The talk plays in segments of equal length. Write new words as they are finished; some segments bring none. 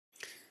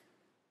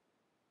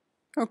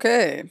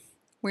Okay,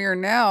 we are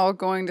now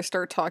going to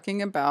start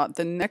talking about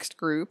the next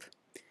group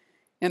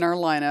in our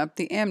lineup,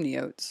 the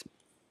amniotes.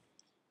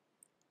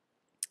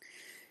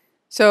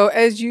 So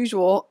as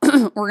usual,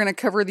 we're going to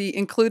cover the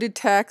included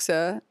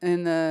taxa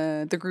in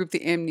the group, the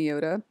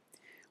amniota.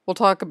 We'll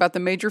talk about the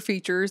major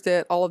features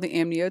that all of the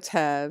amniotes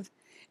have,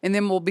 and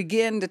then we'll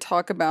begin to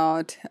talk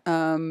about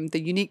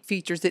the unique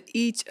features that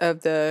each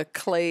of the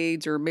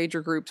clades or major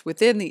groups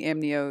within the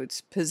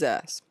amniotes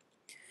possess.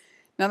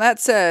 Now that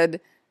said,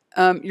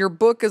 your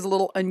book is a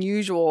little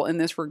unusual in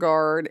this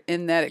regard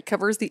in that it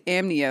covers the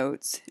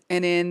amniotes,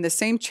 and in the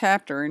same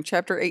chapter, in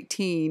chapter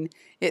 18,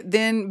 it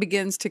then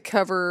begins to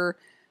cover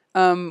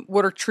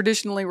what are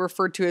traditionally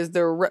referred to as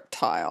the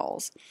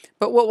reptiles.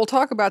 But what we'll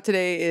talk about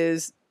today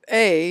is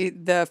A,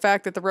 the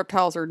fact that the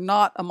reptiles are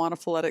not a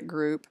monophyletic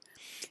group,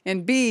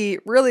 and B,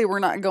 really we're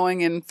not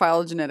going in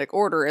phylogenetic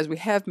order as we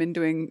have been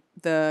doing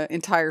the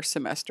entire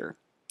semester.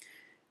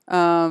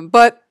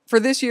 But for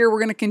this year, we're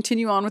going to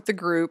continue on with the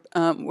group,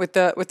 with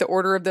the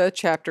order of the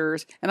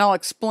chapters, and I'll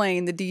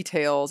explain the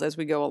details as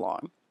we go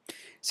along.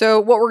 So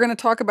what we're going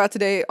to talk about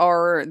today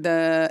are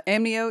the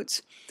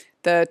amniotes,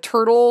 the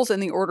turtles in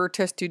the order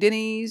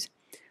Testudines.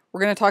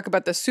 We're going to talk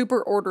about the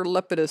superorder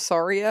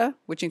Lepidosauria,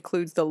 which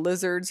includes the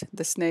lizards,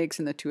 the snakes,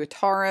 and the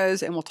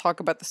tuataras, and we'll talk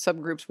about the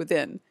subgroups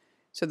within.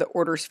 So the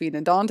order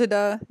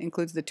Sphenodontida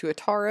includes the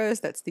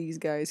tuataras, that's these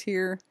guys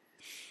here.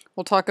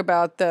 We'll talk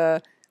about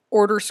the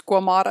order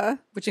Squamata,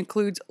 which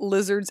includes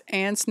lizards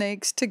and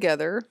snakes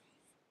together.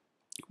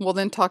 We'll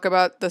then talk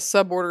about the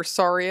suborder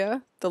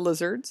Sauria, the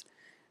lizards,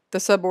 the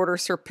suborder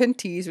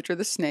Serpentes, which are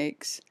the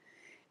snakes,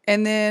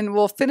 and then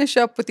we'll finish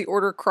up with the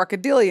order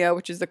Crocodilia,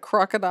 which is the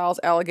crocodiles,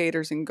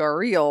 alligators, and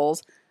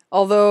gharials,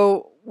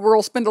 although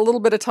we'll spend a little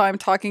bit of time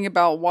talking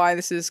about why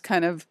this is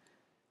kind of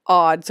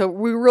odd. So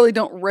we really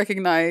don't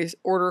recognize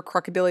order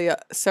Crocodilia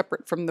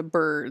separate from the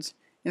birds.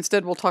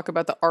 Instead, we'll talk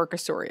about the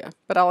Archosauria,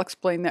 but I'll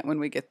explain that when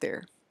we get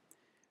there.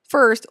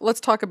 First, let's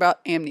talk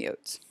about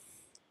amniotes.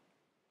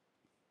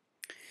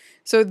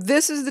 So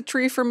this is the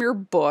tree from your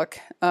book,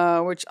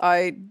 which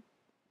I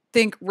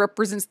think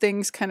represents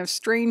things kind of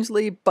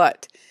strangely,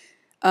 but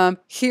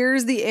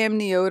here's the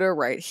amniota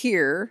right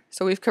here.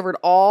 So we've covered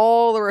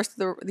all the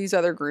rest of these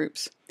other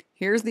groups.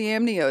 Here's the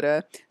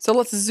amniota. So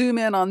let's zoom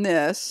in on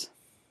this.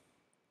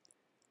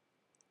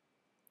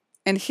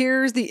 And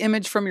here's the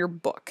image from your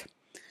book.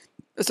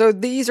 So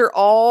these are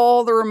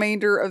all the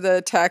remainder of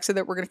the taxa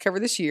that we're going to cover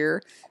this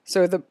year.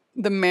 So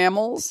the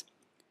mammals,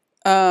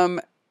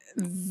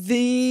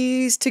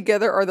 these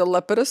together are the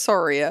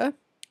Lepidosauria,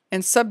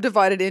 and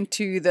subdivided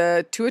into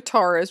the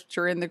tuataras, which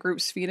are in the group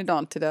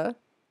Sphenodontida.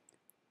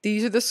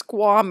 These are the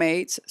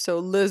squamates, so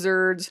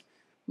lizards,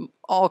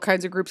 all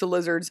kinds of groups of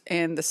lizards,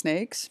 and the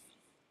snakes.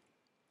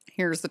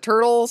 Here's the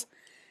turtles,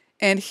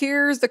 and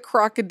here's the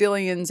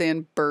crocodilians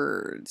and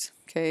birds.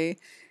 Okay,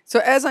 so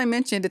as I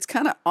mentioned, it's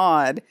kind of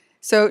odd.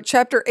 So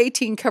chapter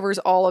 18 covers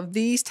all of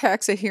these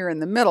taxa here in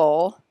the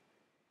middle.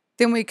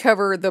 Then we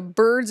cover the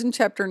birds in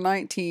chapter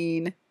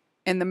 19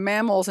 and the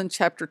mammals in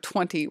chapter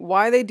 20.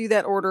 Why they do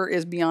that order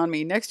is beyond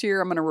me. Next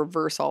year I'm going to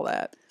reverse all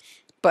that.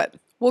 But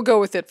we'll go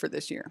with it for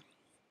this year.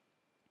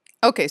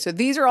 Okay, so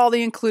these are all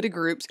the included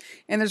groups.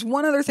 And there's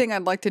one other thing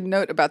I'd like to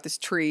note about this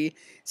tree.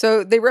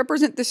 So they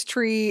represent this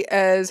tree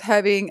as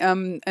having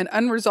an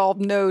unresolved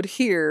node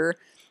here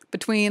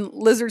between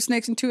lizard,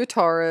 snakes, and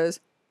tuataras,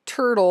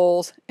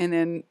 turtles, and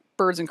then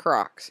birds and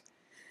crocs.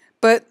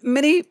 But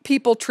many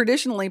people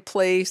traditionally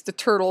place the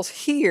turtles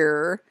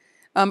here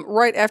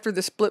right after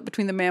the split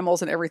between the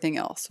mammals and everything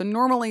else. So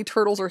normally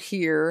turtles are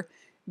here,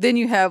 then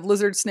you have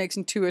lizards, snakes,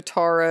 and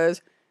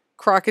tuataras,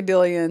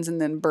 crocodilians,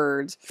 and then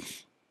birds.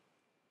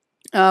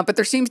 But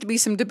there seems to be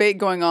some debate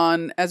going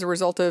on as a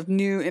result of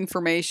new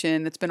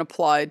information that's been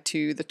applied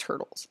to the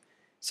turtles.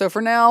 So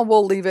for now,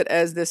 we'll leave it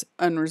as this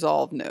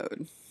unresolved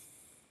node.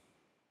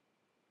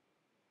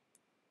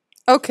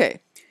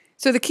 Okay,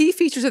 so the key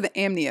features of the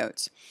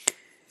amniotes.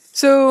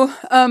 So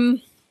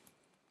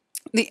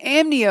the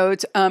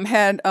amniotes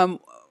had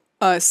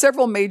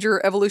several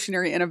major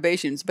evolutionary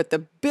innovations, but the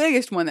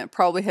biggest one that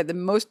probably had the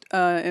most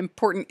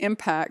important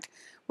impact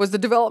was the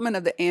development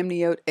of the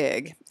amniote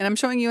egg. And I'm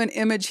showing you an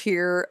image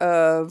here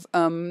of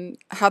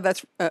how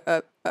that's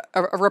a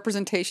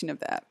representation of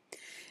that.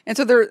 And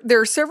so there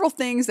are several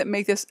things that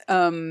make this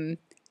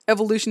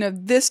evolution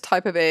of this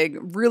type of egg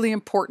really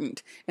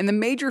important. And the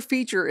major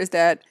feature is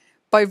that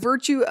by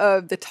virtue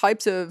of the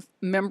types of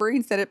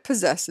membranes that it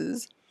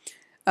possesses,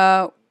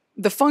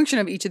 the function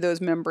of each of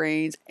those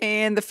membranes,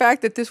 and the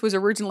fact that this was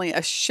originally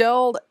a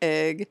shelled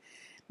egg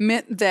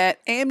meant that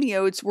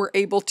amniotes were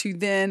able to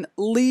then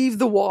leave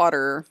the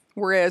water,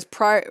 whereas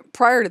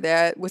prior to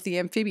that, with the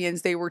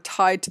amphibians, they were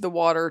tied to the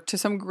water to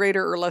some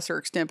greater or lesser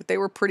extent, but they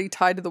were pretty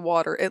tied to the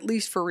water, at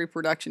least for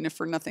reproduction, if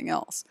for nothing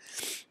else.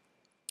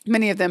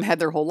 Many of them had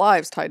their whole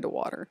lives tied to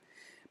water.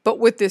 But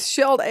with this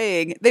shelled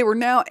egg, they were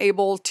now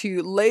able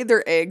to lay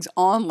their eggs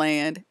on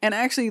land and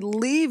actually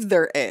leave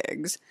their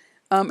eggs,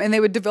 and they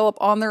would develop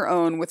on their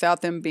own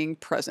without them being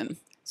present.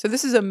 So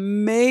this is a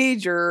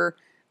major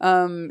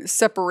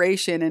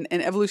separation and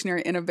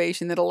evolutionary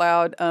innovation that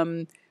allowed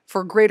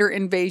for greater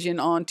invasion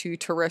onto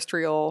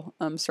terrestrial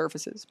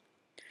surfaces.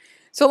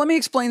 So let me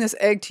explain this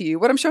egg to you.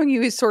 What I'm showing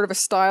you is sort of a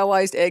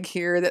stylized egg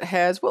here that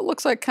has what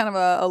looks like kind of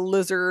a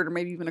lizard or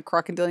maybe even a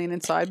crocodilian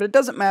inside, but it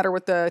doesn't matter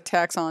what the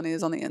taxon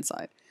is on the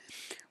inside.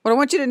 What I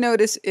want you to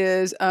notice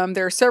is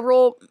there are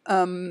several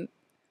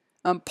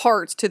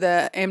parts to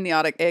the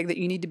amniotic egg that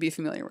you need to be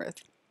familiar with.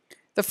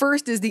 The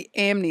first is the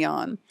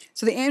amnion.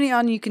 So the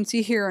amnion you can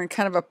see here in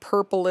kind of a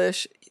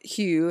purplish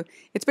hue.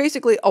 It's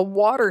basically a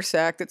water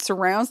sac that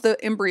surrounds the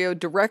embryo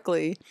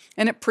directly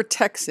and it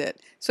protects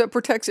it. So it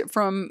protects it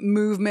from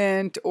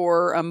movement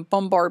or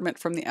bombardment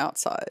from the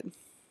outside.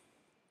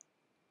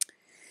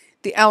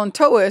 The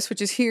allantois,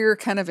 which is here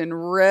kind of in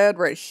red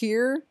right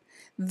here,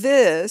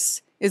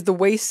 this is the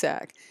waste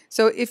sac.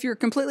 So if you're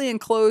completely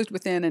enclosed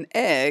within an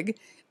egg,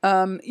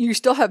 you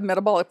still have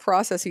metabolic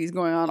processes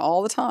going on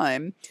all the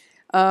time,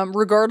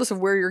 regardless of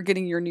where you're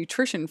getting your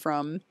nutrition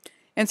from.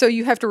 And so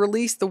you have to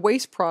release the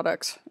waste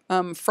products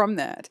from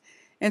that.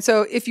 And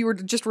so if you were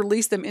to just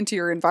release them into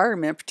your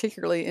environment,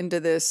 particularly into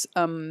this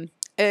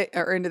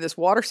or into this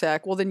water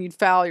sac, well, then you'd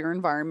foul your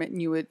environment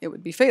and it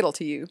would be fatal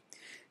to you.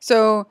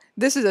 So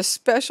this is a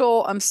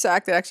special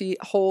sac that actually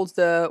holds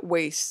the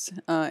waste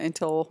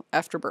until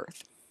after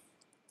birth.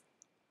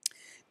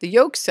 The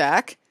yolk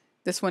sac,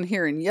 this one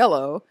here in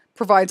yellow,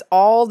 provides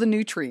all the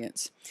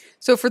nutrients.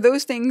 So for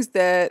those things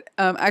that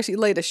actually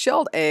laid a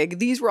shelled egg,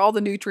 these were all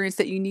the nutrients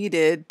that you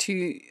needed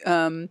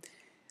to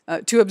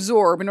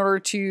absorb in order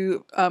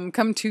to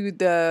come to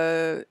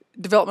the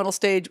developmental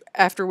stage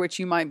after which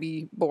you might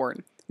be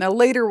born. Now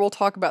later we'll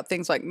talk about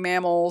things like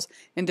mammals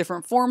and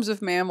different forms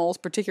of mammals,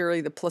 particularly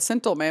the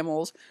placental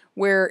mammals,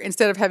 where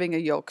instead of having a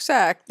yolk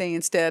sac, they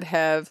instead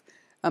have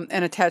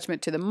an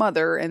attachment to the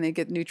mother and they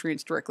get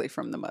nutrients directly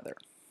from the mother.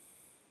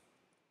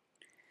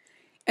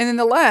 And then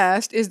the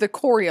last is the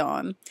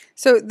chorion.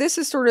 So this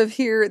is sort of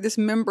here, this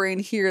membrane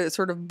here that's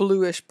sort of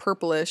bluish,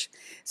 purplish.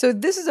 So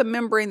this is a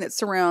membrane that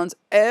surrounds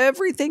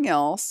everything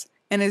else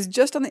and is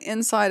just on the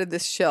inside of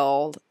this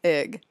shelled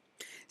egg.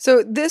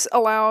 So this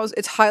allows,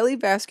 it's highly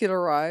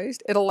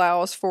vascularized. It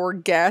allows for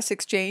gas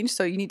exchange.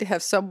 So you need to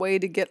have some way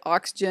to get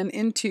oxygen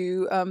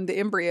into the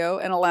embryo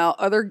and allow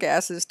other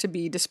gases to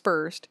be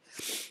dispersed.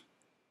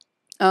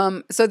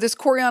 So this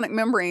chorionic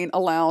membrane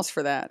allows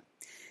for that.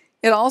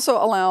 It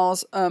also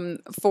allows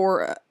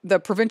for the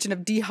prevention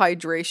of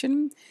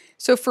dehydration.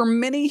 So for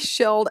many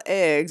shelled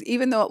eggs,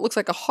 even though it looks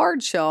like a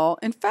hard shell,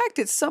 in fact,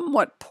 it's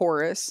somewhat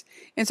porous.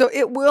 And so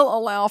it will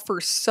allow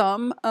for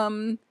some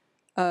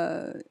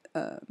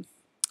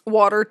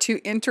water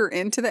to enter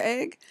into the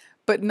egg,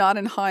 but not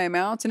in high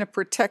amounts. And it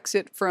protects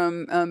it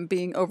from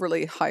being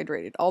overly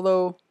hydrated,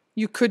 although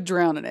you could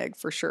drown an egg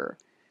for sure.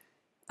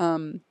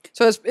 So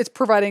it's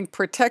providing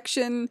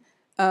protection,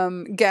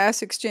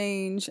 gas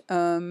exchange,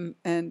 and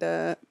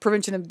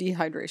prevention of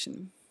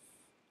dehydration.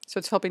 So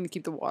it's helping to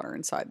keep the water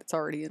inside that's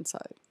already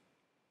inside.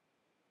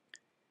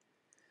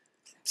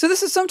 So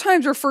this is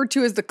sometimes referred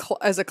to as a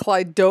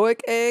cleidoic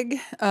egg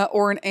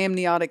or an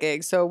amniotic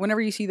egg. So whenever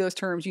you see those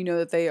terms, you know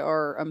that they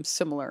are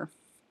similar.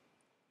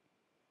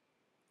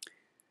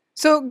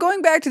 So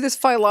going back to this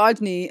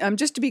phylogeny,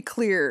 just to be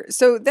clear,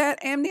 so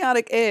that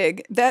amniotic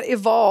egg, that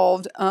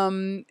evolved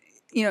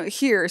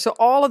here. So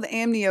all of the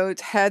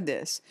amniotes had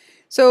this.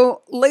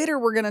 So later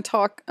we're going to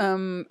talk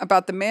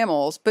about the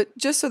mammals, but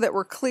just so that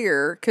we're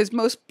clear, because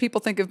most people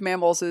think of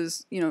mammals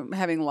as,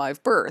 having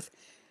live birth.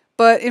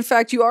 But in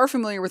fact, you are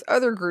familiar with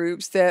other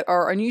groups that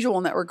are unusual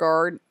in that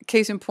regard.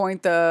 Case in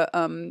point, the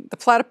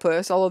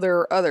platypus, although there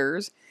are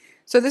others.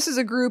 So this is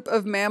a group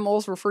of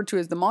mammals referred to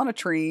as the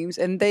monotremes,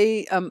 and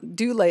they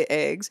do lay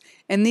eggs.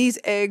 And these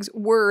eggs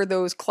were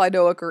those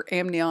cleidoic or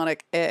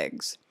amniotic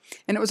eggs.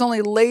 And it was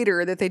only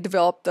later that they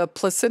developed the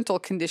placental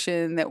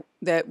condition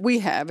that we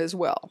have as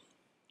well.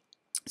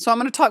 So I'm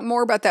going to talk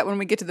more about that when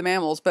we get to the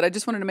mammals, but I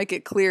just wanted to make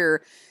it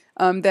clear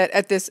that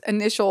at this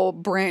initial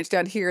branch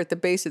down here at the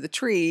base of the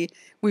tree,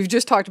 we've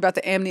just talked about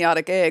the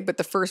amniotic egg, but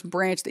the first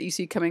branch that you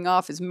see coming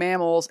off is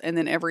mammals and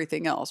then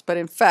everything else. But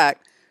in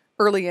fact,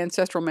 early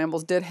ancestral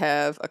mammals did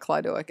have a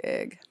cleidoic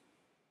egg.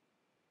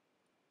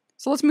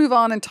 So let's move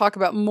on and talk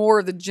about more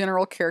of the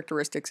general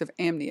characteristics of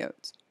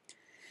amniotes.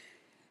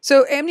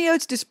 So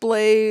amniotes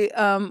display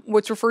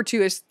what's referred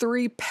to as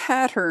 3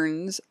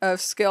 patterns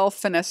of scale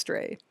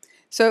fenestrae.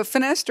 So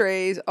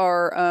fenestrae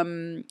are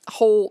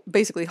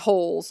basically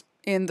holes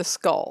in the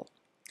skull.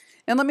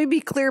 And let me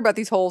be clear about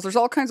these holes. There's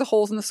all kinds of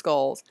holes in the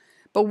skulls,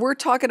 but we're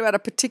talking about a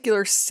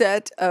particular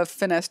set of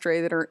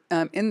fenestrae that are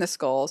in the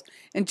skulls.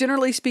 And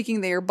generally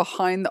speaking, they are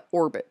behind the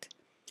orbit.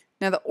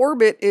 Now the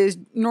orbit is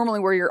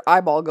normally where your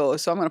eyeball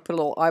goes, so I'm going to put a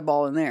little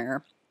eyeball in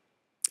there.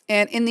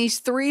 And in these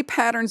 3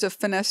 patterns of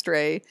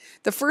fenestrae,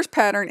 the first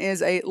pattern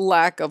is a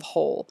lack of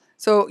hole.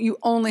 So you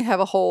only have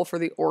a hole for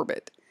the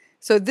orbit.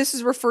 So this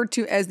is referred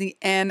to as the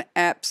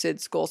anapsid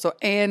skull. So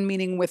an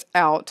meaning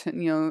without,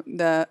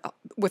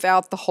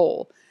 without the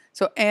hole.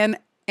 So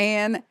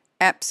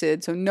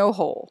anapsid, so no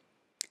hole.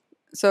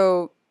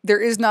 So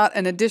there is not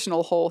an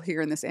additional hole here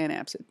in this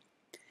anapsid.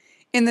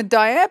 In the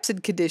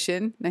diapsid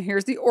condition, now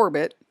here's the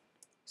orbit,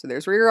 so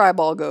there's where your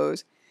eyeball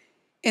goes.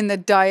 In the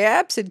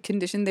diapsid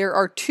condition, there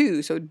are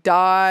two, so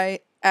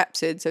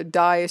diapsid, so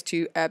di is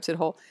two, apsid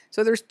hole.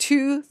 So there's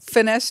two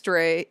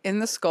fenestrae in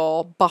the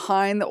skull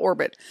behind the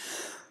orbit,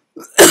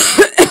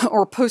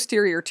 or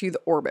posterior to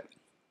the orbit.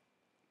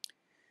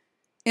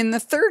 In the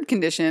third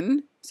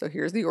condition, so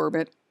here's the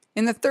orbit,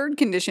 in the third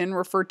condition,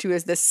 referred to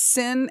as the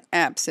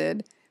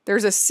synapsid,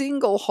 there's a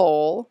single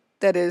hole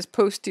that is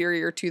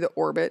posterior to the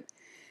orbit.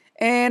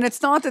 And it's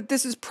thought that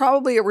this is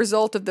probably a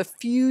result of the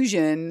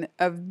fusion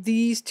of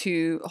these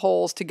two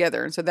holes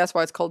together. And so that's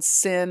why it's called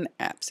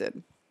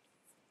synapsid.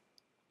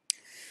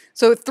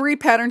 So 3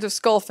 patterns of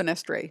skull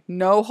fenestrae.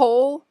 No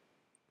hole,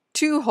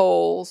 2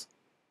 holes,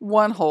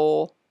 1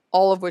 hole,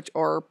 all of which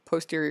are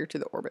posterior to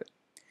the orbit.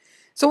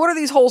 So what are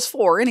these holes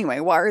for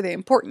anyway? Why are they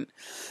important?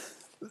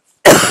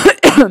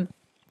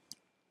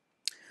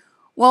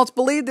 Well, it's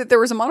believed that there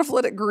was a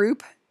monophyletic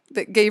group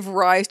that gave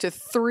rise to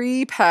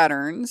 3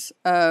 patterns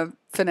of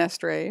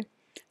fenestrae,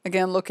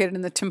 again located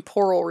in the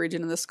temporal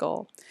region of the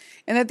skull,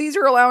 and that these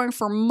are allowing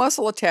for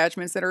muscle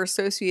attachments that are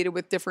associated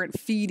with different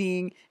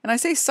feeding, and I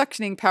say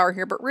suctioning power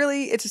here, but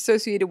really it's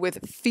associated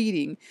with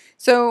feeding.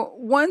 So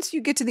once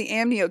you get to the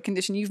amniote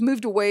condition, you've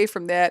moved away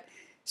from that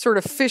sort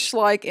of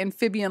fish-like,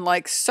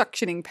 amphibian-like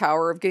suctioning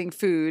power of getting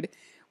food.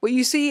 What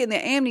you see in the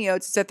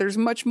amniotes is that there's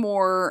much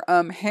more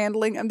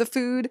handling of the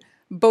food,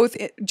 both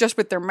just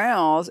with their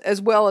mouths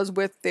as well as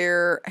with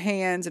their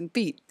hands and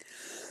feet.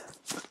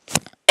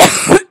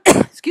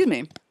 Excuse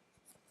me.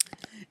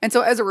 And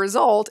so as a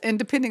result, and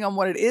depending on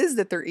what it is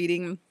that they're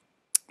eating,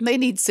 they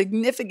need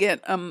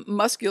significant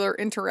muscular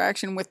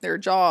interaction with their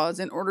jaws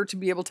in order to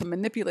be able to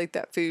manipulate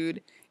that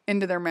food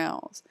into their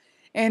mouths.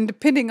 And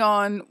depending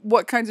on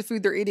what kinds of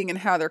food they're eating and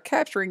how they're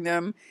capturing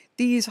them,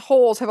 these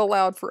holes have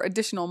allowed for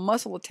additional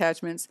muscle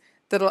attachments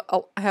that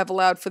have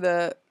allowed for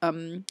the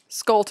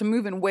skull to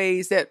move in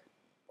ways that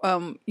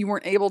you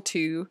weren't able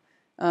to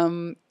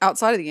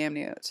outside of the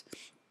amniotes.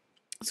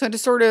 So to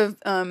sort of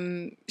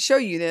show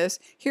you this,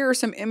 here are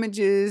some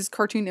images,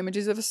 cartoon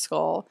images of a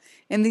skull,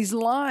 and these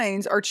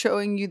lines are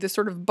showing you the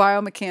sort of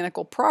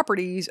biomechanical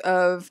properties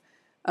of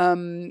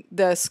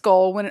the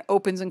skull when it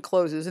opens and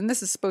closes. And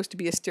this is supposed to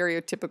be a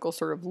stereotypical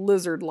sort of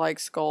lizard-like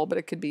skull, but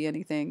it could be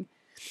anything.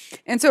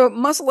 And so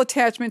muscle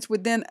attachments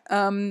would then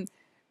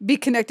be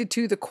connected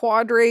to the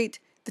quadrate,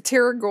 the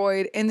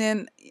pterygoid, and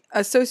then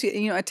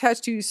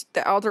attached to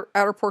the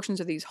outer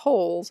portions of these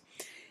holes.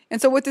 And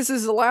so what this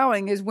is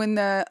allowing is when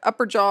the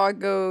upper jaw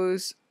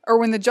goes, or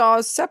when the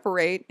jaws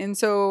separate, and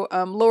so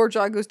lower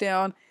jaw goes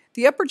down,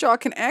 the upper jaw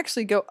can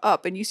actually go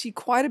up, and you see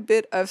quite a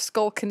bit of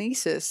skull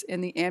kinesis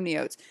in the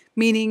amniotes,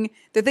 meaning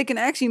that they can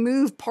actually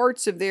move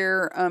parts of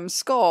their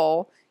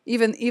skull,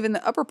 even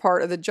the upper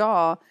part of the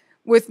jaw,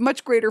 with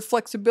much greater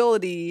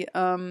flexibility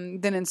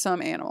than in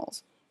some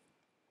animals.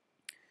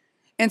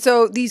 And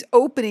so these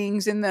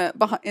openings in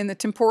the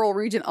temporal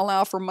region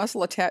allow for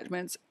muscle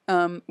attachments,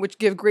 which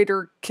give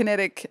greater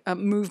kinetic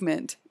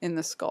movement in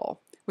the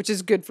skull, which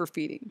is good for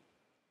feeding.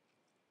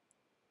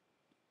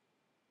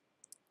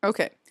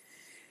 Okay,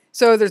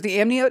 so there's the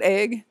amniote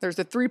egg, there's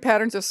the 3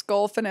 patterns of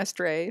skull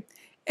fenestrae,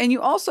 and you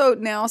also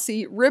now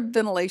see rib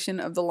ventilation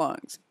of the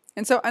lungs.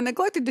 And so I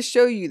neglected to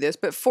show you this,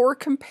 but for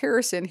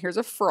comparison, here's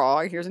a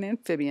frog, here's an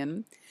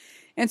amphibian.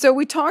 And so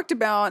we talked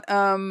about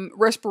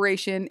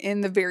respiration in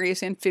the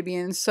various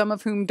amphibians, some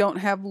of whom don't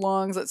have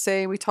lungs, let's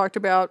say. We talked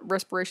about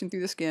respiration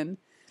through the skin.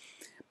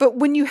 But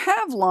when you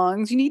have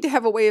lungs, you need to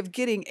have a way of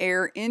getting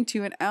air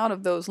into and out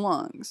of those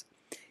lungs.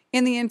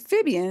 In the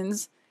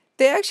amphibians,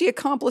 they actually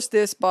accomplish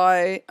this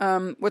by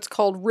what's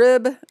called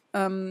they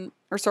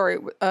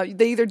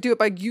either do it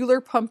by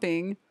gular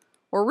pumping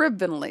or rib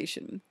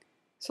ventilation.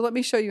 So let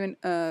me show you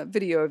a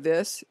video of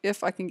this,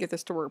 if I can get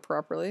this to work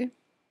properly,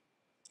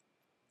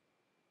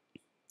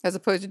 as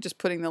opposed to just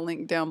putting the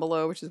link down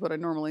below, which is what I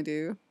normally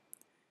do.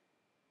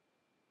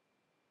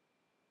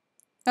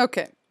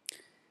 Okay,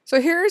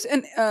 so here's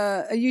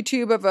a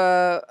YouTube of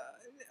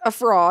a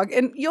frog,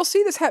 and you'll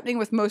see this happening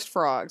with most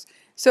frogs.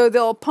 So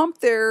they'll pump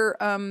their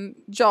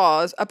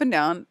jaws up and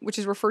down, which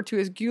is referred to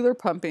as gular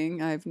pumping.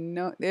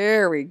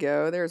 There we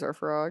go, there's our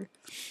frog.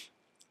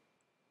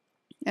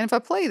 And if I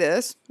play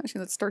this, actually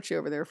let's start you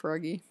over there,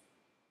 froggy.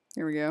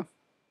 Here we go.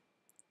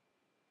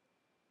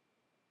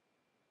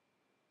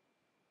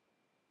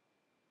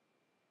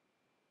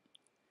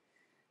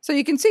 So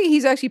you can see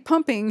he's actually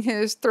pumping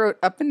his throat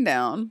up and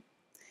down.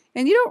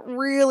 And you don't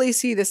really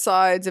see the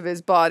sides of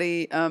his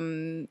body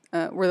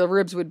where the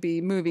ribs would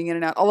be moving in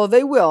and out. Although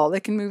they will.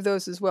 They can move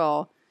those as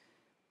well.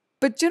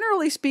 But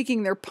generally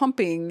speaking, they're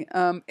pumping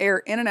air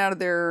in and out of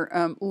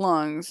their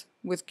lungs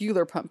with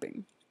gular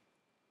pumping.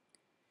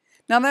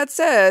 Now that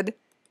said,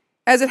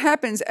 as it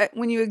happens,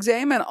 when you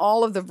examine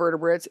all of the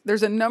vertebrates,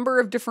 there's a number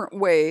of different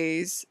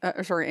ways,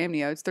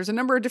 amniotes, there's a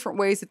number of different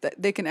ways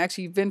that they can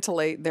actually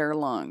ventilate their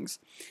lungs.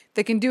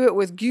 They can do it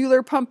with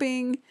gular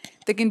pumping,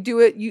 they can do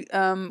it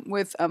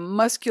with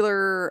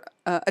muscular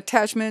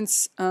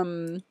attachments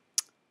to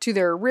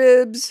their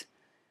ribs,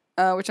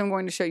 which I'm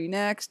going to show you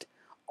next,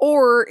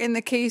 Or in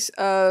the case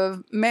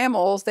of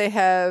mammals, they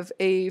have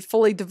a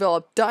fully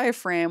developed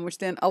diaphragm, which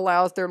then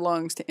allows their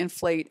lungs to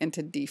inflate and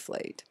to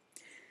deflate.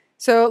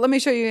 So let me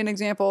show you an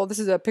example. This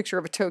is a picture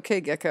of a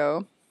tokay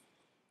gecko.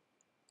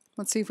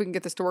 Let's see if we can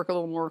get this to work a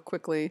little more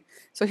quickly.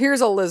 So here's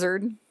a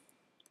lizard.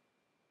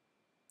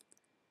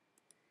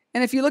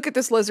 And if you look at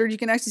this lizard, you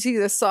can actually see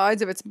the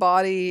sides of its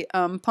body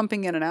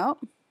pumping in and out.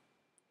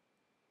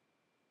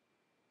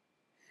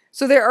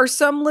 So there are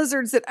some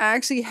lizards that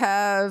actually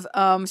have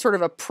sort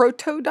of a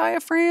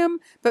proto-diaphragm,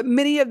 but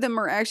many of them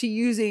are actually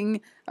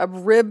using a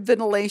rib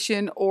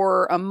ventilation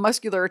or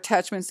muscular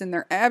attachments in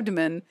their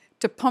abdomen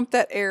to pump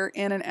that air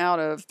in and out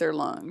of their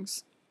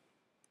lungs.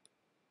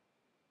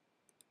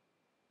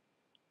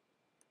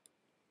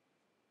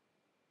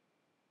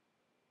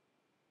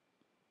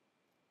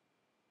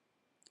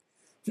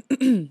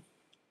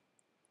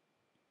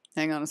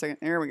 Hang on a second.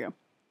 There we go.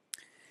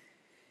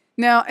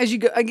 Now, as you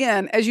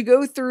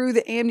go through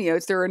the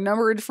amniotes, there are a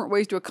number of different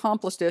ways to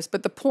accomplish this,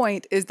 but the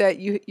point is that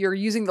you're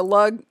using the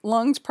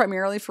lungs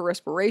primarily for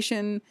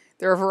respiration.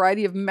 There are a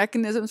variety of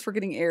mechanisms for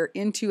getting air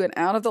into and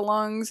out of the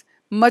lungs,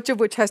 much of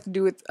which has to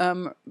do with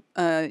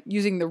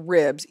using the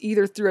ribs,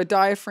 either through a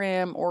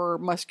diaphragm or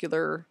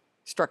muscular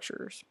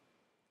structures,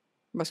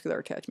 muscular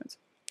attachments.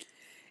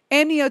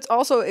 Amniotes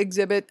also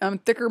exhibit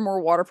thicker, more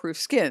waterproof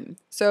skin.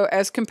 So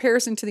as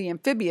comparison to the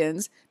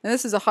amphibians, now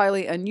this is a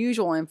highly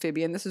unusual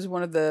amphibian. This is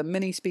one of the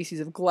many species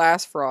of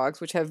glass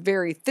frogs, which have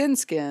very thin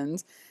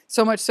skins,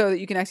 so much so that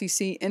you can actually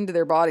see into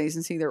their bodies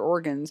and see their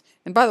organs.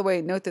 And by the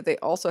way, note that they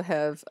also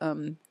have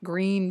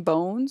green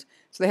bones,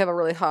 so they have a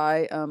really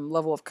high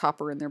level of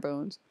copper in their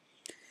bones.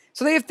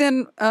 So they have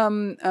thin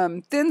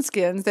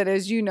skins that,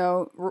 as you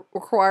know,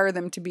 require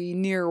them to be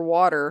near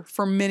water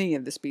for many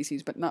of the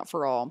species, but not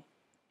for all.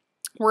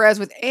 Whereas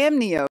with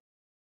amniotes,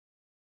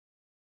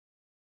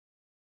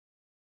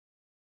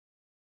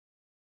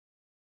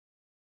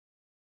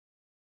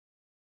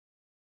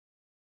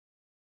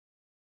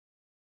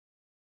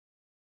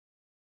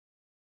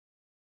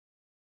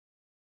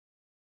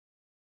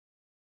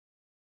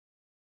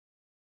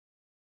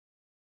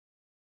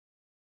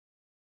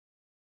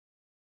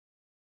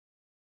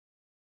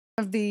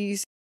 of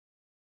these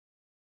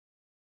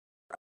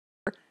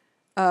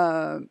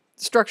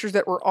structures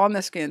that were on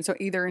the skin, so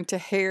either into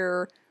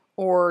hair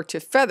or to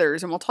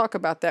feathers, and we'll talk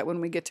about that when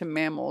we get to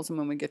mammals and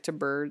when we get to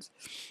birds.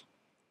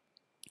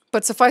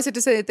 But suffice it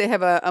to say that they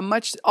have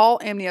all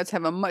amniotes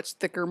have a much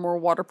thicker, more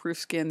waterproof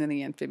skin than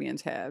the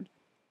amphibians had.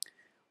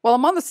 While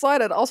I'm on the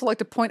slide, I'd also like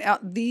to point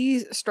out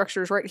these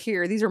structures right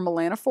here. These are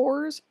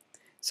melanophores.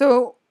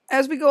 So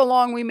as we go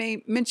along, we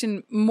may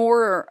mention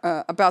more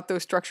about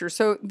those structures.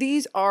 So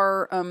these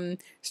are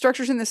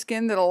structures in the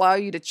skin that allow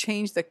you to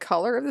change the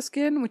color of the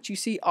skin, which you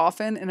see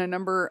often in a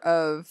number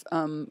of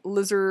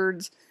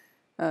lizards,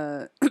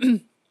 well,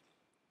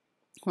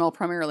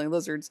 primarily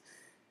lizards,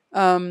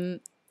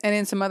 and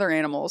in some other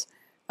animals.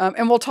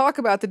 And we'll talk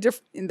about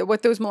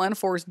what those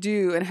melanophores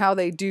do and how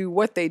they do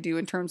what they do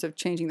in terms of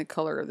changing the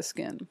color of the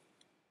skin.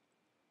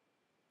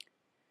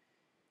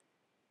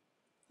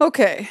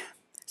 Okay,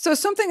 so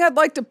something I'd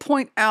like to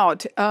point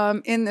out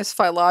in this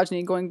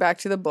phylogeny, going back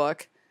to the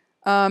book,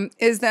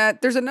 is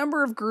that there's a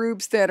number of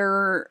groups that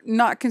are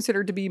not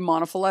considered to be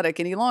monophyletic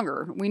any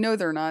longer. We know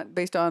they're not,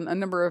 based on a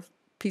number of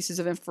pieces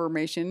of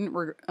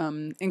information,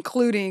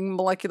 including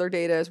molecular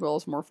data as well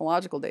as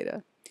morphological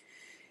data.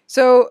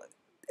 So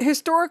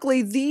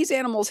historically, these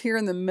animals here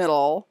in the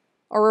middle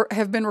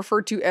have been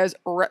referred to as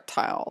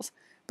reptiles.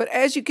 But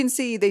as you can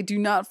see, they do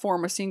not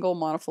form a single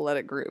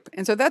monophyletic group.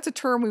 And so that's a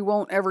term we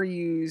won't ever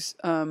use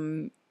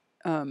in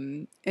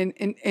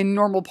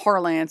normal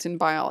parlance in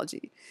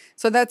biology.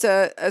 So that's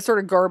a sort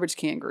of garbage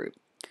can group.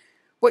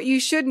 What you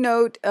should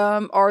note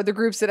are the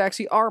groups that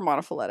actually are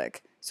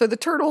monophyletic. So the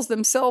turtles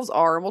themselves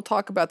are, and we'll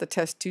talk about the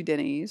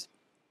testudines.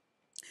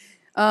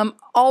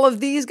 All of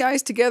these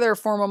guys together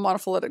form a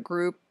monophyletic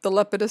group, the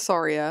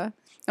Lepidosauria,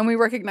 and we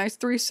recognize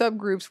three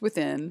subgroups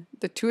within: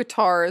 the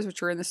Tuataras,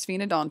 which are in the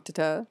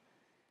Sphenodonta.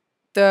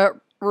 The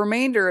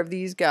remainder of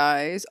these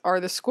guys are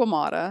the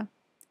Squamata.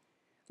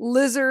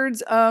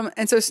 Lizards,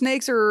 and so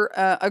snakes are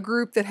a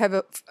group that have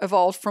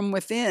evolved from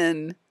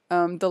within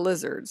the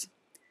lizards.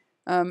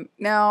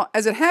 Now,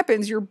 as it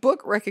happens, your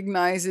book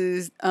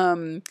recognizes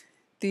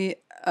the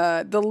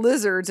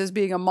lizards as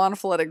being a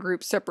monophyletic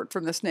group separate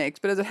from the snakes,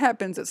 but as it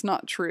happens, it's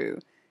not true.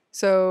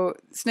 So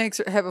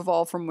snakes have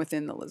evolved from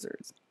within the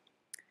lizards.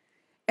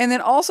 And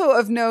then also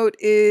of note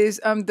is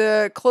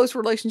the close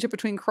relationship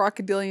between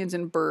crocodilians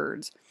and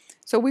birds.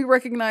 So we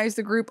recognize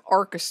the group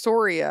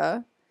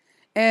Archosauria,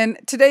 and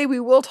today we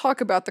will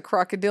talk about the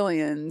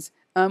crocodilians.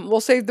 We'll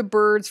save the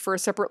birds for a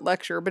separate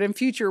lecture, but in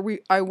future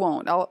I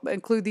won't. I'll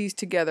include these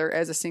together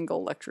as a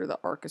single lecture, the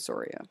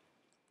Archosauria.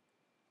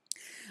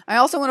 I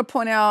also want to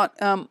point out,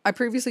 I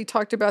previously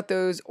talked about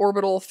those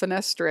orbital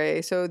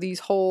fenestrae, so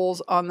these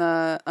holes on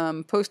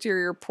the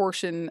posterior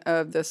portion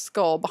of the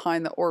skull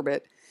behind the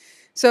orbit.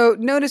 So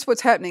notice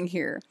what's happening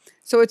here.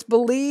 So it's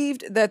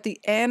believed that the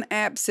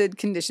anapsid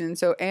condition,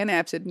 so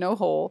anapsid, no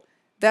hole,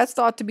 That's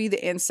thought to be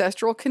the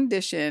ancestral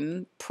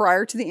condition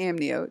prior to the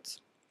amniotes.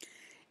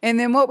 And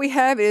then what we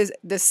have is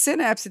the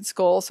synapsid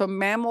skull. So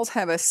mammals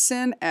have a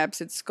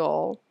synapsid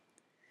skull.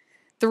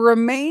 The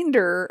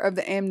remainder of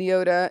the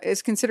amniota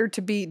is considered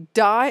to be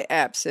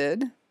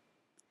diapsid,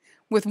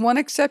 with one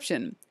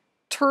exception.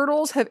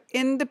 Turtles have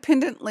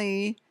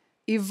independently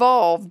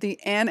evolved the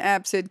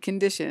anapsid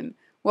condition.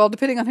 Well,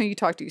 depending on who you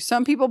talk to.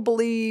 Some people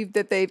believe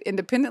that they've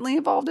independently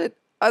evolved it.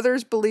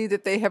 Others believe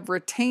that they have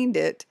retained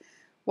it,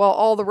 while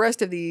all the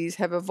rest of these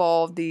have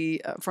evolved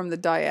from the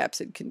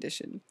diapsid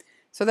condition.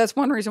 So that's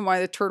one reason why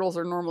the turtles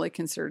are normally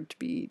considered to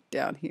be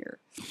down here.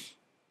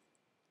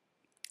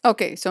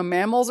 Okay, so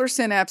mammals are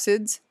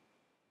synapsids.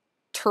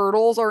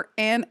 Turtles are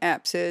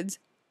anapsids.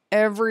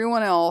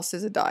 Everyone else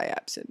is a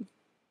diapsid.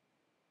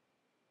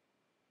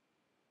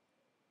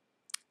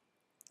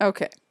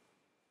 Okay.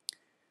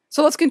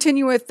 So let's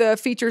continue with the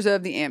features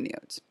of the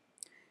amniotes.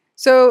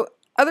 So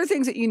other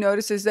things that you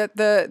notice is that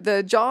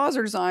the jaws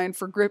are designed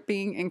for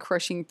gripping and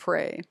crushing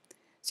prey.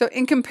 So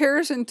in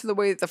comparison to the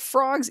way that the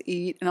frogs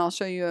eat, and I'll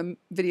show you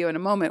a video in a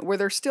moment, where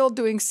they're still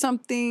doing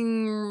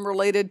something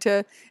related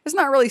to, it's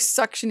not really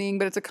suctioning,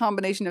 but it's a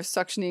combination of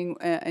suctioning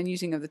and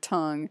using of the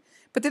tongue.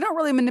 But they don't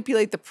really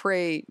manipulate the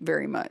prey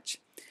very much.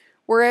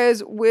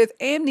 Whereas with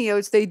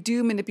amniotes, they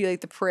do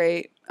manipulate the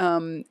prey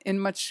in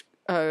much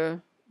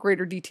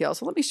greater detail.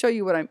 So let me show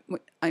you what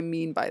I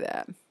mean by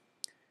that.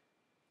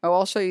 Oh,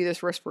 I'll show you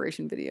this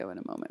respiration video in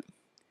a moment.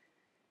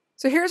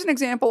 So here's an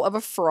example of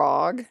a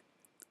frog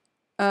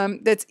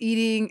that's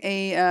eating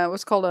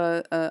what's called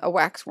a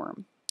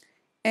waxworm.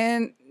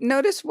 And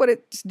notice what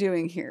it's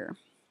doing here.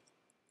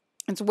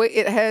 It's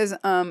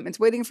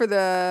waiting for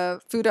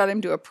the food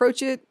item to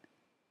approach it.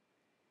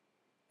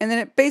 And then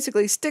it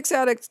basically sticks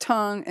out its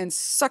tongue and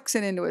sucks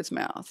it into its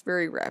mouth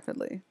very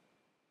rapidly.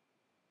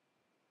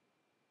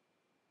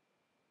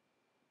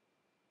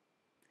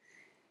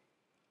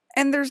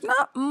 And there's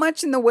not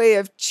much in the way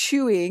of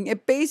chewing.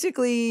 It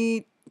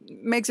basically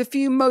makes a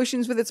few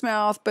motions with its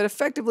mouth, but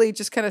effectively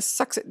just kind of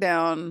sucks it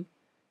down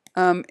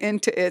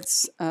into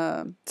its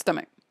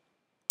stomach.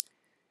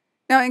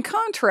 Now, in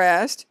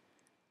contrast,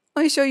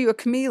 let me show you a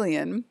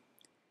chameleon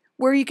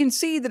where you can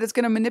see that it's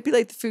going to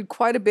manipulate the food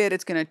quite a bit.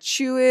 It's going to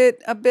chew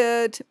it a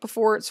bit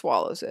before it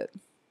swallows it.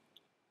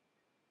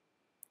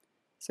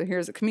 So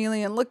here's a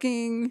chameleon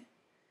looking.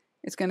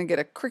 It's going to get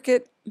a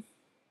cricket.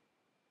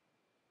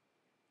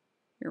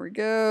 Here it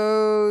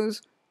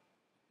goes.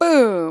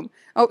 Boom.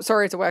 Oh,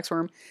 sorry, it's a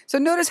waxworm. So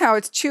notice how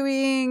it's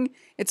chewing.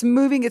 It's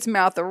moving its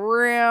mouth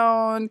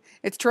around.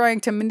 It's trying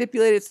to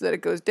manipulate it so that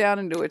it goes down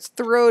into its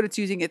throat. It's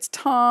using its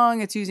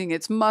tongue. It's using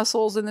its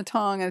muscles in the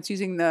tongue. And it's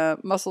using the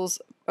muscles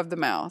of the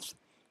mouth.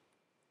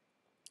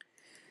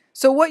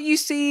 So what you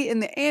see in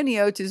the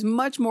amniotes is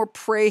much more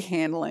prey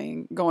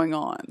handling going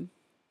on.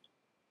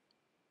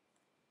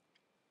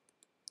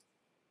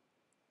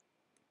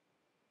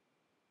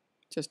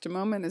 Just a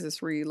moment as this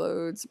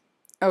reloads.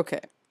 Okay.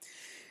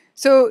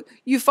 So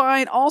you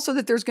find also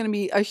that there's going to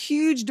be a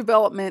huge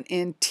development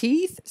in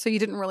teeth. So you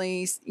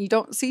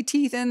don't see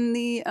teeth in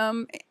the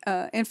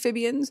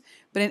amphibians,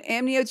 but in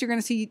amniotes you're going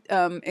to see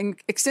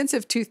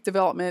extensive tooth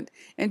development.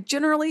 And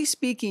generally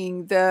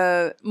speaking,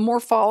 the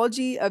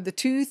morphology of the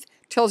tooth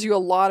tells you a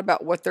lot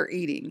about what they're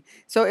eating.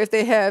 So if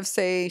they have,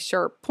 say,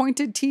 sharp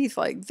pointed teeth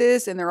like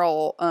this, and they're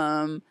all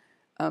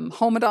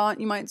homodont,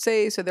 you might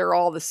say, so they're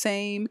all the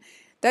same,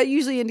 that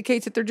usually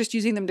indicates that they're just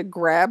using them to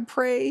grab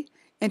prey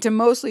and to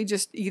mostly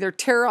just either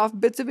tear off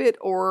bits of it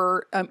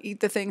or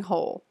eat the thing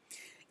whole.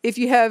 If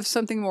you have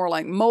something more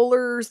like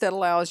molars, that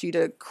allows you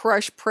to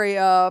crush prey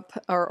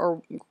up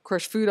or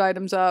crush food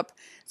items up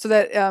so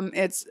that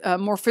it's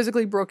more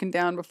physically broken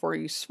down before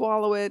you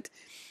swallow it.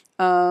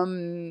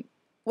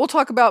 We'll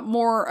talk about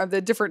more of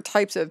the different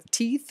types of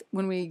teeth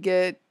when we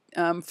get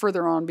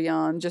further on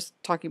beyond just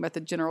talking about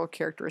the general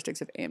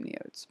characteristics of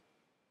amniotes.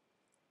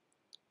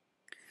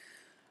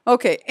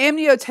 Okay,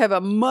 amniotes have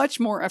a much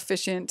more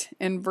efficient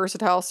and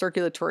versatile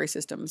circulatory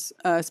systems,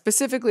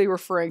 specifically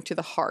referring to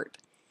the heart.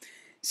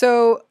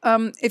 So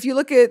if you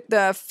look at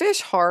the fish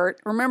heart,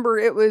 remember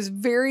it was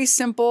very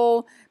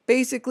simple,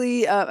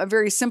 basically a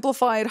very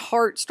simplified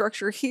heart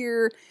structure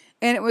here,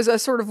 and it was a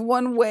sort of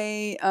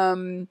one-way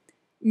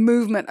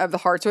movement of the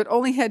heart. So it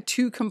only had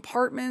two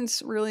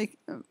compartments, really,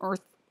 or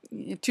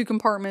two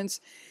compartments.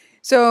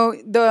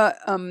 So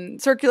the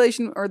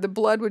circulation or the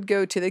blood would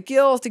go to the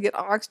gills to get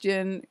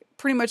oxygen,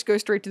 pretty much go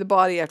straight to the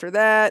body after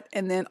that,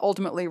 and then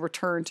ultimately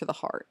return to the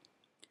heart.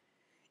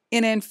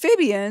 In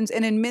amphibians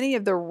and in many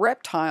of the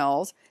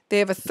reptiles, they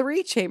have a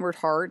three-chambered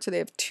heart, so they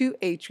have two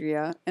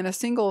atria and a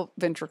single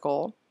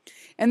ventricle.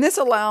 And this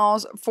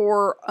allows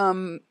for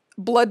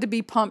blood to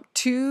be pumped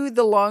to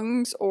the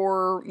lungs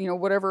or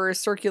whatever is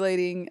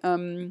circulating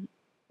to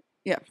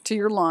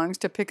your lungs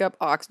to pick up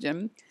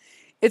oxygen.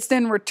 It's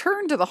then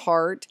returned to the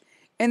heart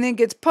and then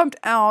gets pumped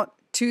out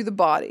to the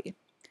body.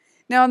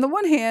 Now, on the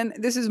one hand,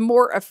 this is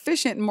more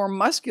efficient and more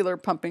muscular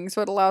pumping,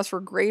 so it allows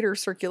for greater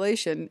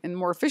circulation and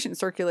more efficient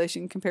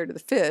circulation compared to the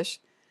fish.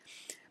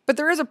 But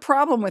there is a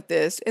problem with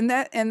this, and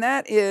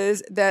that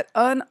is that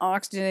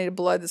unoxygenated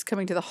blood that's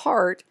coming to the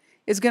heart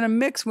is going to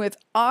mix with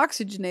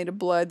oxygenated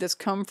blood that's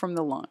come from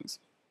the lungs.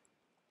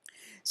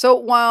 So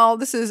while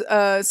this is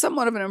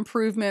somewhat of an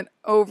improvement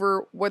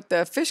over what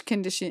the fish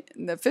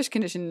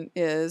condition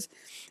is,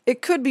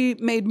 it could be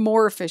made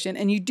more efficient,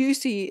 and you do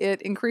see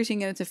it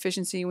increasing in its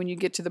efficiency when you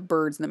get to the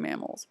birds and the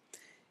mammals.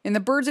 In the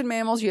birds and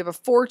mammals, you have a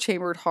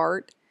 4-chambered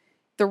heart.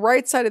 The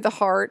right side of the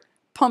heart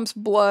pumps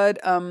blood,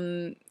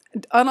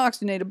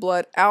 unoxygenated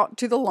blood, out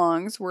to the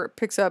lungs where it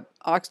picks up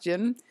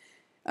oxygen,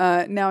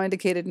 now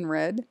indicated in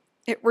red.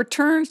 It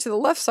returns to the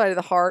left side of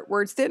the heart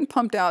where it's then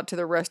pumped out to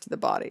the rest of the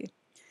body.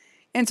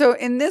 And so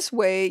in this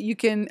way, you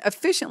can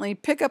efficiently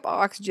pick up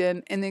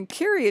oxygen and then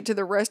carry it to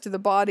the rest of the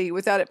body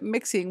without it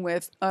mixing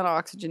with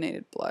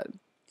unoxygenated blood.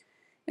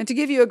 And to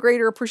give you a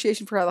greater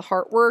appreciation for how the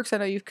heart works, I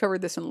know you've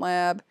covered this in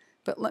lab,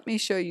 but let me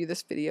show you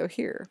this video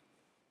here.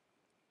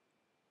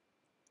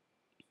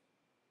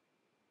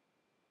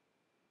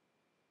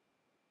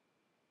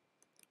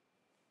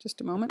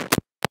 Just a moment.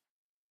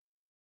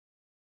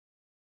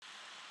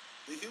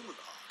 The human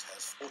heart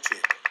has 4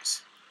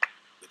 chambers.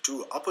 The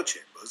 2 upper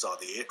chambers are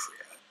the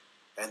atria,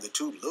 and the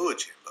 2 lower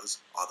chambers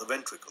are the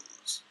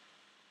ventricles.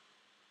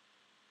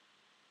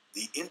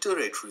 The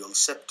interatrial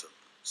septum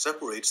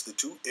separates the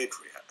 2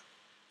 atria,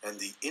 and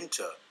the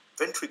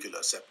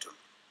interventricular septum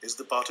is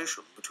the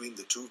partition between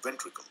the 2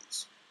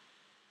 ventricles.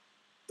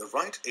 The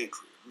right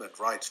atrium and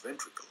right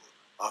ventricle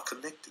are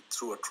connected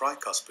through a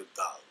tricuspid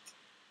valve.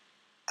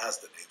 As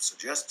the name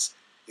suggests,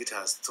 it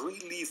has 3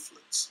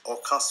 leaflets or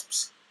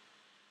cusps.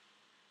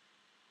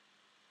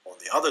 On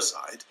the other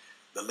side,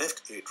 the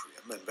left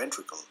atrium and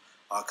ventricle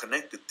are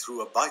connected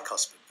through a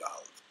bicuspid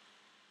valve.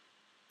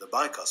 The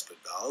bicuspid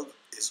valve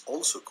is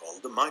also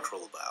called the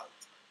mitral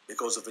valve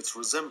because of its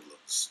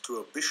resemblance to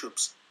a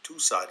bishop's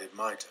 2-sided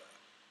mitre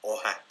or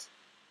hat.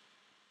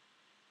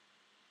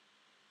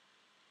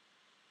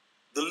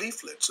 The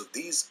leaflets of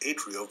these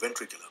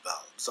atrioventricular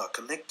valves are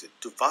connected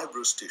to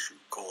fibrous tissue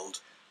called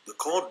the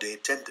chordae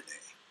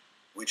tendineae,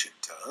 which in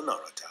turn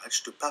are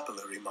attached to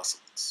papillary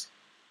muscles.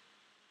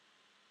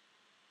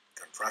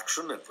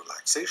 Contraction and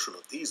relaxation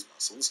of these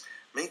muscles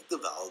make the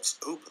valves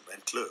open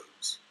and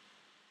close.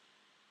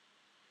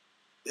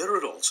 There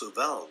are also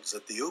valves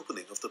at the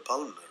opening of the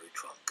pulmonary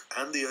trunk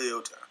and the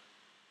aorta.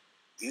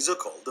 These are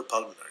called the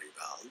pulmonary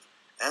valve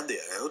and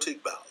the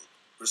aortic valve,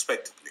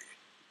 respectively.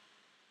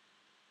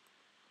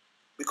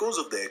 Because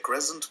of their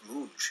crescent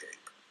moon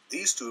shape,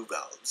 these 2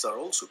 valves are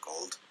also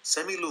called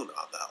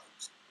semilunar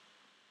valves.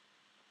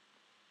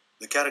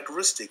 The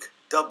characteristic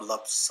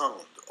double-up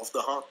sound of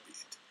the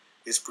heartbeat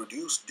is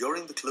produced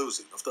during the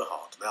closing of the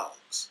heart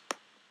valves.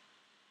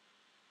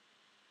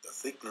 The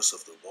thickness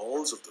of the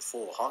walls of the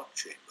 4 heart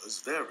chambers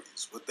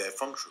varies with their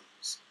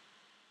functions.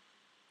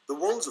 The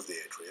walls of the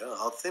atria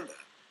are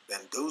thinner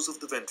than those of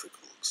the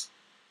ventricles,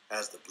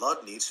 as the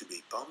blood needs to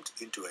be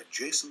pumped into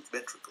adjacent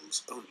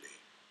ventricles only.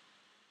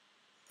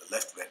 The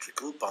left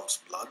ventricle pumps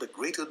blood a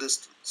greater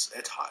distance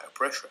at higher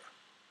pressure.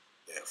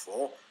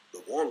 Therefore,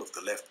 the wall of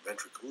the left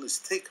ventricle is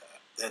thicker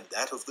than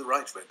that of the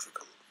right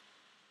ventricle.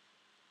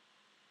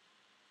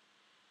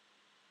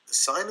 The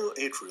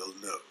sinoatrial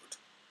node,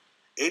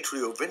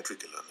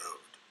 atrioventricular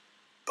node,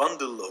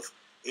 bundle of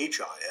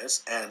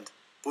HIS and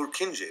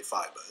Purkinje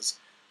fibers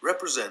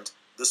represent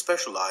the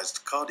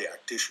specialized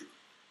cardiac tissue.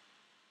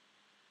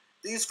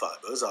 These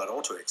fibers are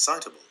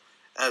autoexcitable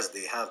as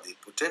they have the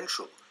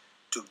potential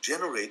to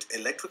generate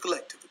electrical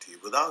activity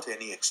without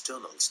any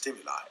external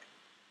stimuli.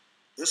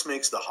 This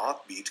makes the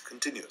heart beat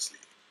continuously.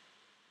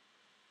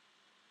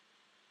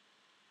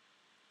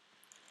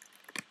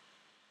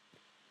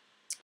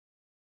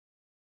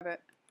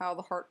 How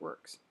the heart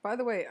works. By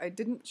the way, I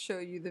didn't show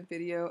you the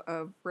video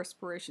of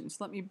respiration,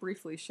 so let me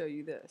briefly show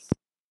you this.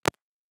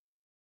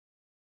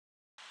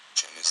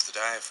 Is the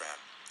diaphragm.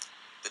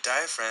 The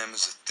diaphragm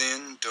is a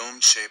thin,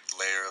 dome-shaped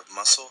layer of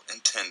muscle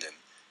and tendon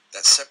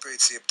that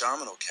separates the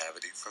abdominal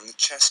cavity from the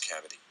chest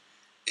cavity.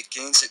 It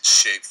gains its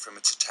shape from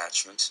its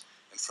attachments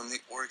and from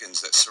the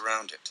organs that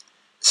surround it,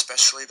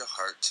 especially the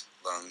heart,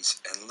 lungs,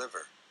 and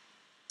liver.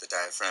 The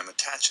diaphragm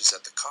attaches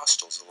at the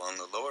costals along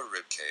the lower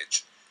rib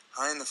cage,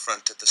 high in the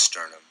front at the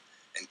sternum,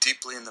 and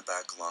deeply in the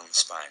back along the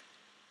spine.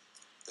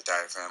 The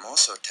diaphragm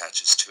also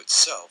attaches to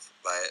itself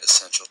via a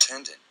central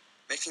tendon,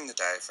 making the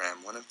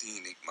diaphragm one of the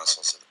unique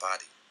muscles of the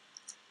body.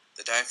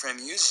 The diaphragm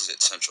uses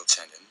its central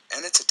tendon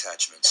and its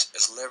attachments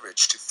as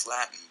leverage to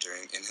flatten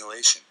during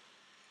inhalation.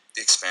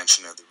 The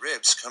expansion of the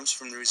ribs comes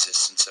from the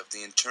resistance of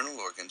the internal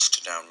organs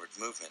to downward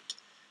movement.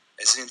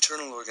 As the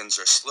internal organs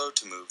are slow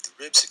to move, the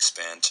ribs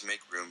expand to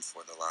make room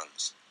for the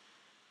lungs.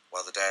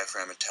 While the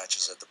diaphragm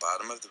attaches at the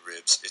bottom of the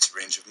ribs, its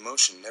range of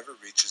motion never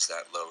reaches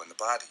that low in the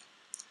body.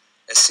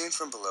 As seen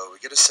from below, we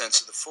get a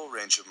sense of the full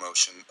range of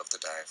motion of the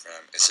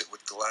diaphragm as it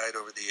would glide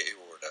over the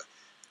aorta,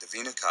 the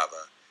vena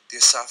cava, the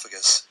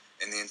esophagus,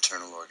 and the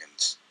internal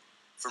organs.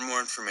 For more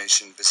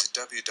information, visit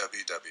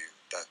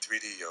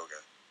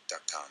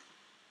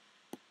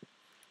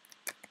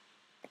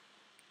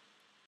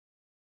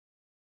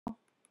www.3dyoga.com.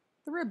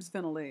 The ribs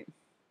ventilate.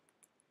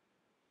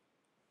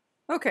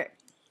 Okay,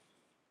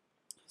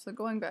 so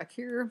going back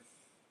here.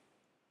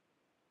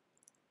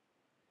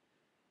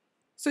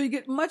 So you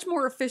get much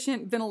more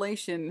efficient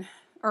ventilation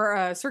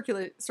or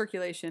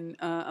circulation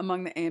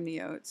among the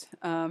amniotes,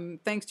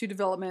 thanks to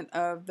development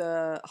of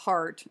the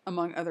heart,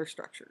 among other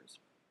structures.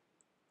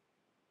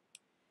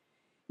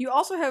 You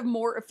also have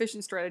more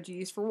efficient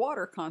strategies for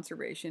water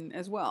conservation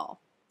as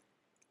well.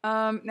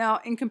 Now,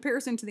 in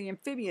comparison to the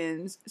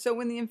amphibians, so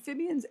when the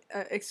amphibians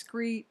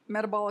excrete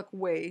metabolic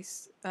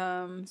waste,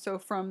 so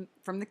from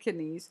the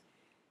kidneys,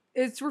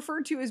 it's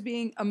referred to as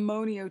being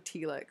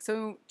ammoniotellic.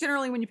 So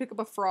generally, when you pick up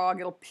a frog,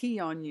 it'll pee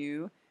on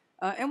you,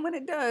 and when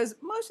it does,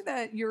 most of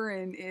that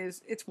urine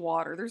it's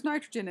water. There's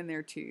nitrogen in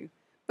there too,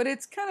 but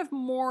it's kind of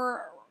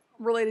more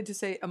related to,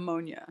 say,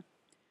 ammonia.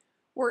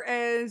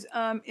 Whereas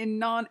in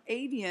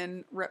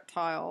non-avian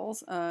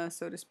reptiles,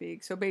 so to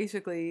speak, so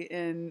basically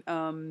in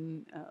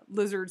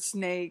lizards,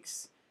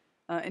 snakes,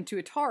 and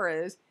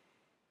tuataras,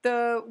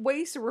 the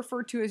wastes are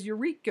referred to as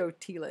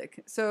uricotelic.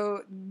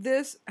 So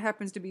this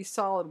happens to be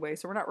solid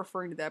waste, so we're not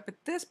referring to that. But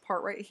this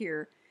part right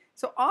here,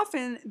 so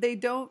often they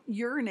don't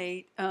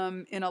urinate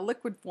in a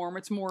liquid form,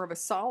 it's more of a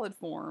solid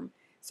form.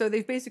 So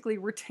they've basically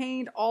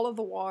retained all of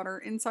the water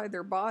inside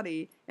their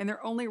body, and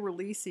they're only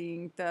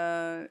releasing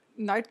the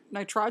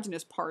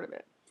nitrogenous part of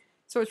it.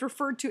 So it's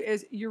referred to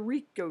as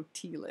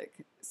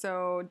uricotelic.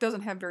 So it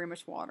doesn't have very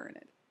much water in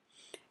it.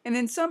 And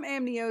then some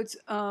amniotes,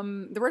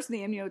 the rest of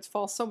the amniotes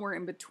fall somewhere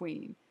in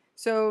between.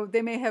 So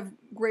they may have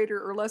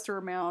greater or lesser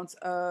amounts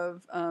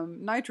of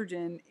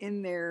nitrogen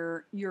in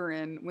their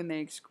urine when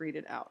they excrete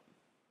it out.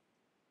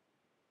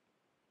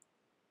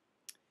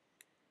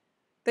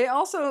 They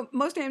also,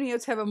 most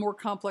amniotes have a more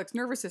complex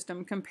nervous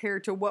system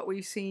compared to what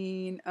we've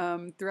seen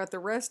throughout the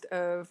rest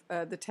of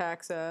the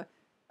taxa,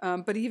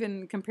 but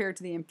even compared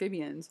to the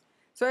amphibians.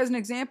 So as an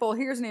example,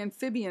 here's an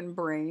amphibian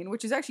brain,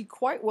 which is actually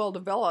quite well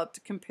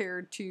developed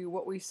compared to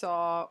what we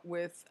saw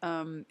with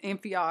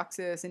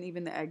Amphioxus and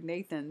even the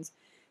agnathans.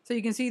 So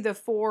you can see the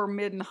fore,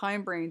 mid, and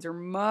hindbrains are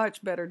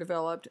much better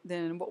developed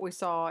than what we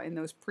saw in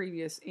those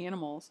previous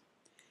animals.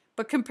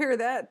 But compare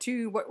that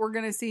to what we're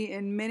going to see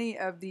in many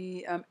of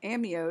the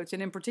amniotes,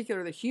 and in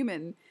particular the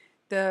human.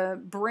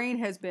 The brain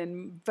has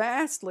been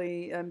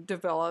vastly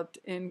developed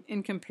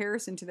in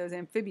comparison to those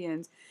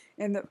amphibians,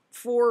 and the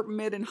fore,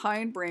 mid, and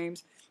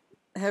hindbrains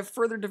have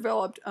further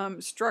developed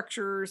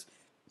structures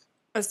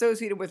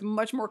associated with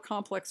much more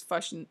complex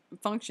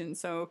functions,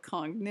 so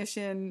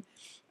cognition,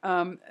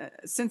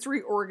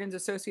 sensory organs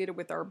associated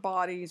with our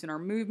bodies and our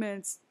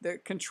movements, the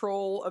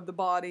control of the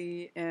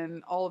body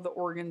and all of the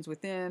organs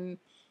within,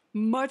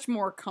 much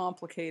more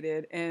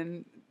complicated,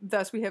 and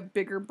thus we have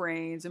bigger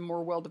brains and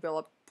more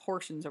well-developed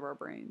portions of our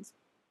brains.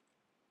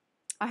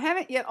 I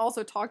haven't yet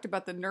also talked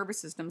about the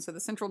nervous system, so the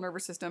central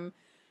nervous system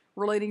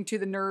relating to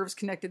the nerves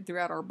connected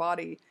throughout our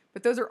body,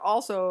 but those are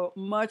also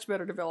much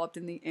better developed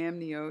in the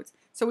amniotes.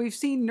 So we've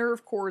seen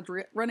nerve cords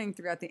running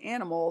throughout the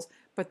animals,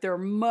 but they're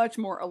much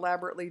more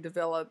elaborately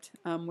developed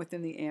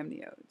within the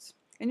amniotes.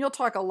 And you'll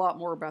talk a lot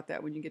more about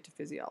that when you get to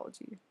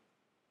physiology.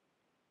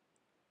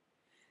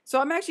 So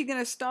I'm actually going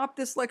to stop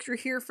this lecture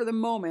here for the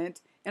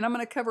moment, and I'm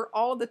going to cover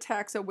all of the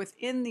taxa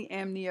within the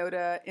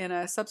amniota in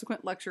a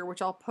subsequent lecture,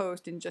 which I'll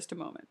post in just a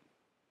moment.